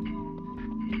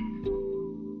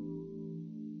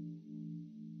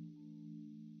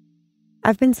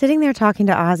 I've been sitting there talking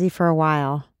to Ozzy for a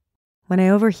while when I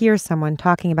overhear someone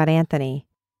talking about Anthony.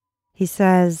 He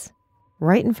says,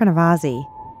 right in front of Ozzy,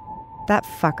 that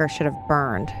fucker should have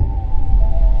burned.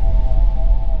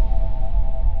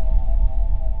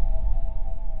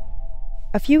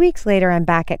 A few weeks later, I'm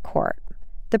back at court.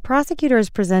 The prosecutor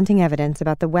is presenting evidence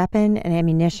about the weapon and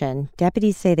ammunition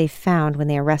deputies say they found when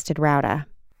they arrested Rauda.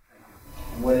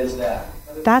 What is that?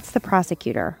 That's the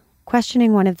prosecutor,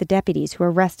 questioning one of the deputies who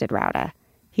arrested Rauda.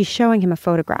 He's showing him a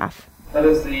photograph. That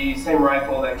is the same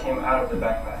rifle that came out of the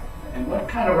backpack. And what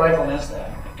kind of rifle is that?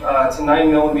 It's a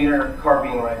 9mm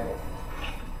carbine rifle.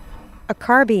 A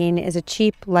carbine is a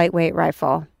cheap, lightweight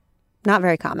rifle. Not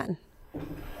very common.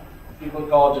 People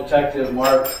call Detective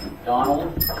Mark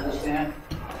Donald to the stand.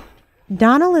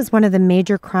 Donald is one of the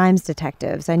major crimes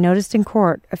detectives I noticed in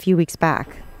court a few weeks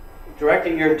back.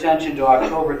 Directing your attention to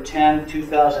October 10,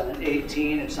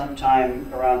 2018, at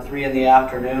sometime around 3 in the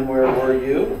afternoon, where were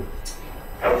you?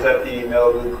 I was at the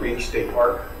Malibu Creek State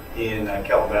Park in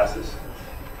Calabasas.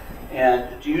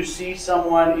 And do you see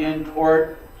someone in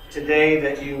court today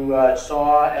that you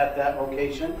saw at that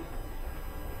location?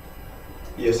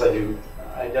 Yes, I do.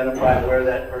 Identify where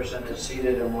that person is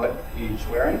seated and what he's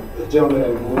wearing? The gentleman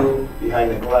in blue behind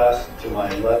the glass to my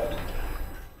left.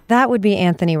 That would be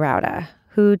Anthony Rauda,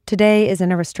 who today is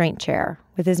in a restraint chair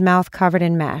with his mouth covered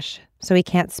in mesh so he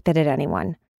can't spit at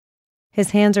anyone.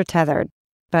 His hands are tethered.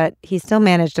 but he still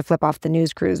managed to flip off the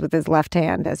news crews with his left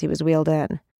hand as he was wheeled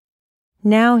in.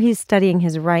 Now he's studying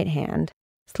his right hand,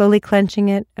 slowly clenching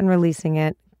it and releasing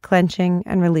it, clenching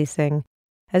and releasing,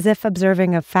 as if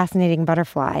observing a fascinating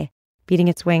butterfly beating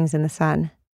its wings in the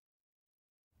sun.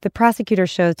 The prosecutor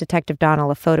shows Detective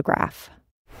Donnell a photograph.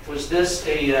 Was this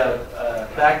a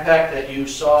backpack that you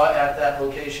saw at that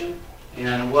location?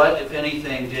 And what, if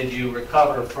anything, did you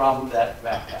recover from that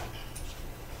backpack?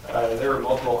 There were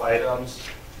multiple items,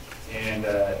 and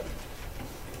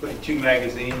including 2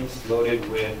 magazines loaded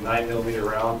with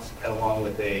 9mm rounds, along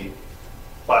with a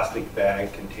plastic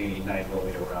bag containing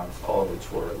 9mm rounds, all of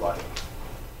which were live.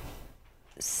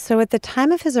 So at the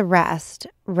time of his arrest,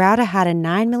 Rauda had a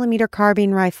 9mm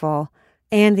carbine rifle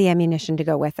and the ammunition to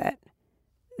go with it.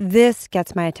 This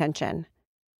gets my attention.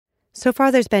 So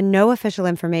far, there's been no official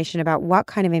information about what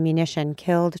kind of ammunition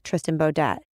killed Tristan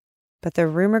Beaudette, but the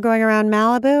rumor going around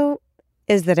Malibu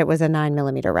is that it was a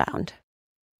 9mm round.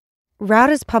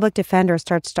 Rauda's public defender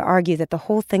starts to argue that the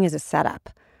whole thing is a setup,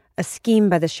 a scheme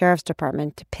by the sheriff's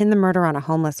department to pin the murder on a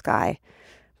homeless guy,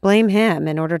 blame him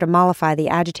in order to mollify the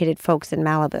agitated folks in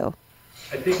Malibu.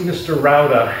 I think Mr.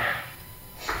 Rauda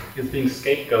is being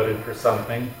scapegoated for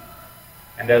something,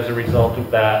 and as a result of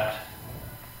that,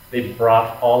 they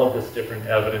brought all of this different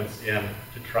evidence in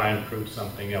to try and prove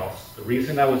something else. The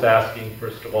reason I was asking,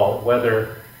 first of all,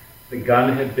 whether the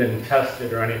gun had been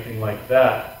tested or anything like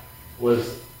that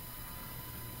was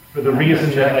for the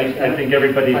reason that I think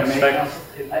everybody expects.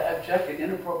 I object to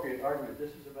inappropriate argument.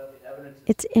 This is about the evidence.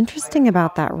 It's interesting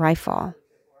about that rifle.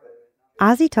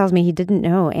 Ozzy tells me he didn't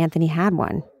know Anthony had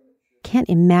one. Can't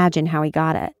imagine how he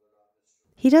got it.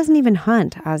 He doesn't even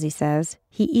hunt, Ozzy says.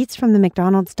 He eats from the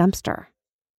McDonald's dumpster.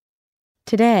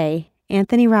 Today,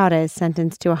 Anthony Rauda is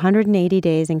sentenced to 180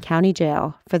 days in county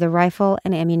jail for the rifle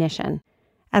and ammunition.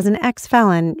 As an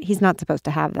ex-felon, he's not supposed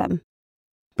to have them.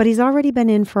 But he's already been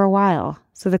in for a while,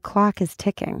 so the clock is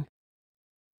ticking.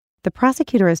 The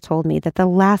prosecutor has told me that the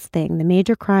last thing the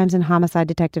major crimes and homicide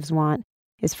detectives want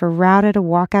is for Rauda to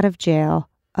walk out of jail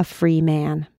a free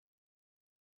man.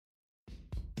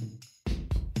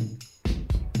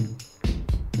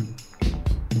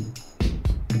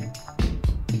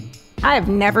 I have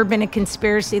never been a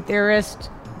conspiracy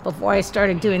theorist before I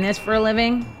started doing this for a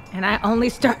living, and I only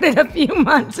started a few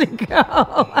months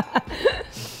ago.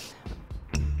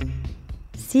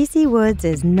 Cece Woods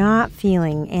is not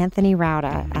feeling Anthony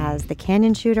Rauda as the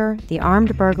canyon shooter, the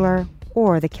armed burglar,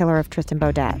 or the killer of Tristan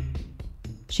Beaudette.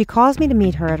 She calls me to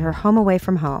meet her at her home away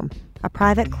from home, a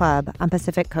private club on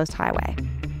Pacific Coast Highway.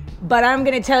 But I'm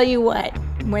going to tell you what,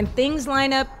 when things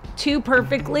line up too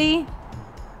perfectly,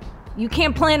 you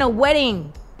can't plan a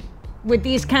wedding with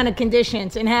these kind of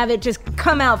conditions and have it just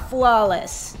come out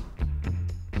flawless.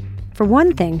 For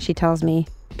one thing, she tells me,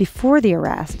 before the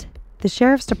arrest, the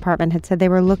sheriff's department had said they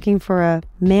were looking for a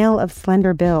male of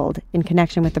slender build in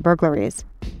connection with the burglaries.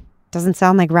 Doesn't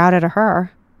sound like Rauda to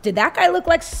her. Did that guy look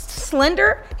like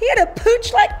slender? He had a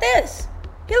pooch like this.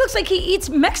 He looks like he eats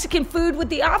Mexican food with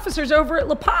the officers over at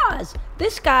La Paz.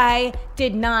 This guy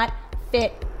did not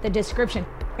fit the description.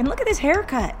 And look at his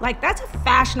haircut. Like, that's a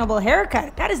fashionable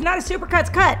haircut. That is not a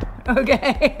Supercuts cut,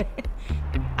 okay?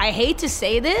 I hate to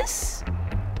say this,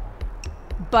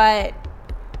 but,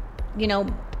 you know,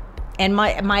 and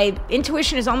my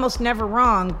intuition is almost never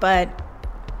wrong, but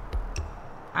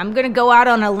I'm going to go out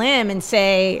on a limb and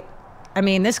say, I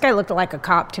mean, this guy looked like a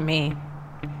cop to me.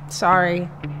 Sorry.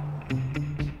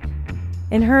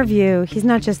 In her view, he's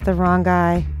not just the wrong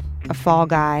guy, a fall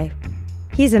guy.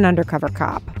 He's an undercover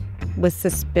cop with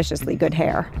suspiciously good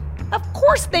hair. Of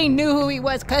course they knew who he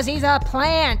was, because he's a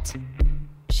plant.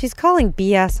 She's calling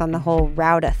BS on the whole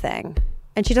Rauda thing.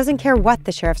 And she doesn't care what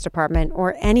the sheriff's department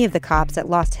or any of the cops at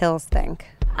Lost Hills think.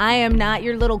 I am not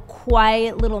your little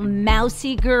quiet, little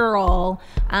mousy girl.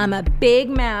 I'm a big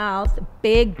mouth,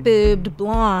 big boobed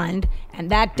blonde,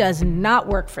 and that does not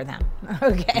work for them,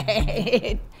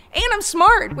 okay? And I'm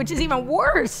smart, which is even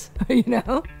worse, you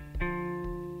know?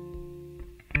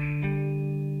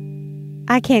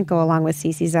 I can't go along with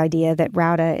Cece's idea that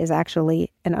Rauda is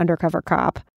actually an undercover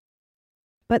cop.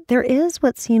 But there is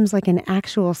what seems like an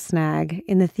actual snag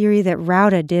in the theory that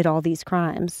Rauda did all these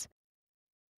crimes.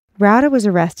 Rauda was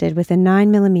arrested with a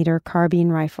 9mm carbine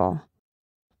rifle,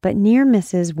 but near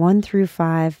misses 1 through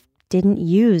 5 didn't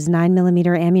use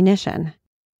 9mm ammunition.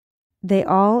 They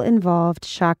all involved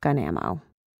shotgun ammo.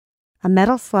 A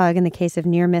metal slug in the case of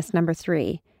near miss number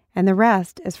 3, and the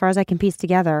rest, as far as I can piece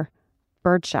together,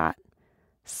 birdshot.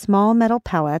 Small metal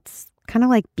pellets, kind of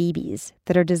like BBs,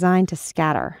 that are designed to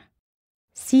scatter.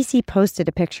 Cece posted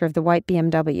a picture of the white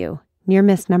BMW, near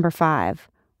miss number 5,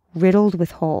 riddled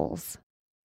with holes.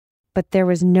 but there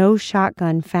was no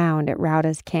shotgun found at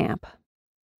Rauda's camp,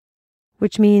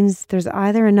 which means there's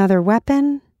either another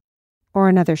weapon or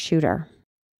another shooter.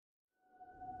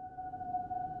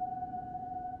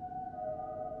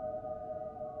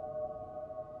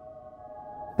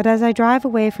 But as I drive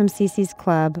away from Cece's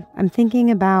club, I'm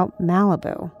thinking about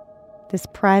Malibu, this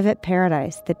private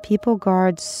paradise that people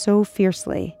guard so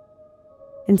fiercely.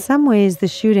 In some ways, the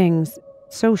shootings,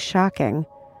 so shocking,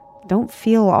 don't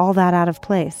feel all that out of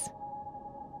place.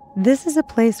 This is a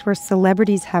place where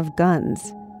celebrities have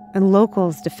guns and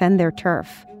locals defend their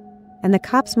turf, and the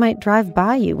cops might drive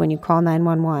by you when you call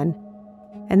 911,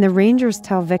 and the rangers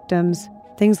tell victims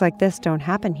things like this don't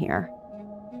happen here.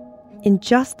 In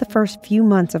just the first few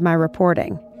months of my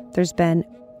reporting, there's been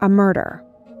a murder,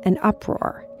 an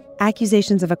uproar,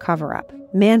 accusations of a cover-up,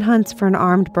 manhunts for an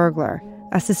armed burglar,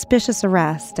 a suspicious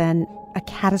arrest, and a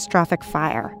catastrophic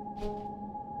fire.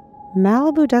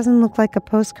 Malibu doesn't look like a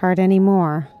postcard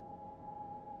anymore.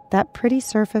 That pretty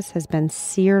surface has been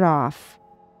seared off,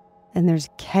 and there's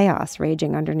chaos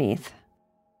raging underneath.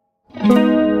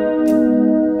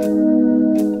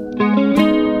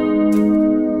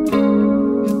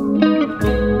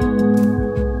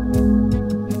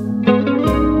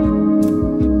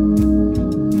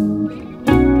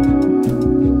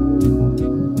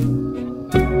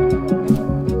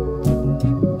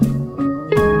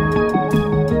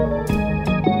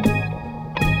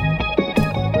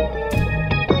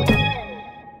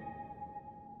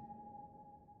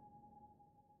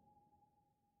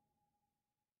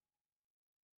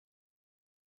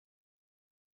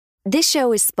 This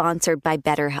show is sponsored by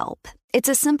BetterHelp. It's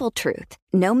a simple truth.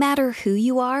 No matter who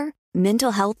you are,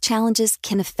 mental health challenges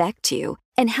can affect you,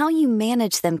 and how you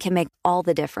manage them can make all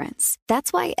the difference.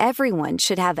 That's why everyone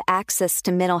should have access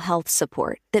to mental health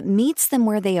support that meets them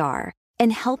where they are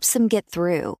and helps them get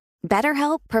through.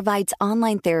 BetterHelp provides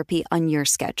online therapy on your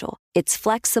schedule. It's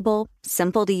flexible,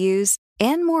 simple to use,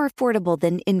 and more affordable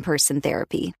than in-person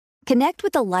therapy. Connect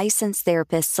with a licensed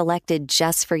therapist selected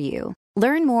just for you.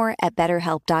 Learn more at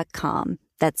BetterHelp.com.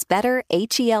 That's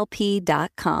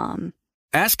BetterHelp.com.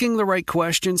 Asking the right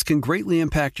questions can greatly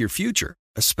impact your future,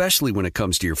 especially when it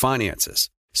comes to your finances.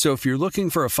 So if you're looking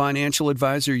for a financial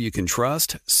advisor you can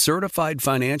trust, certified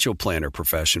financial planner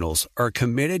professionals are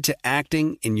committed to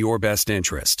acting in your best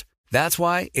interest. That's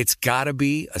why it's got to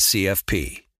be a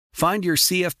CFP. Find your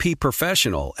CFP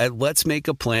professional at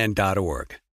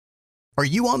letsmakeaplan.org. Are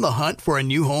you on the hunt for a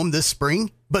new home this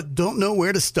spring, but don't know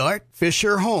where to start?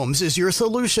 Fisher Homes is your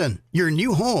solution. Your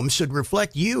new home should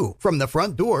reflect you, from the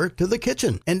front door to the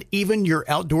kitchen, and even your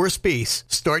outdoor space.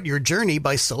 Start your journey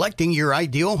by selecting your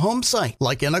ideal home site,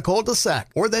 like in a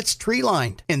cul-de-sac or that's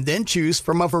tree-lined, and then choose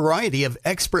from a variety of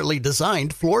expertly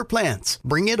designed floor plans.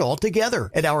 Bring it all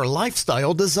together at our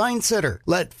Lifestyle Design Center.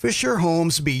 Let Fisher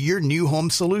Homes be your new home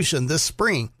solution this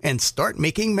spring and start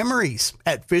making memories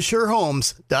at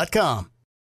FisherHomes.com.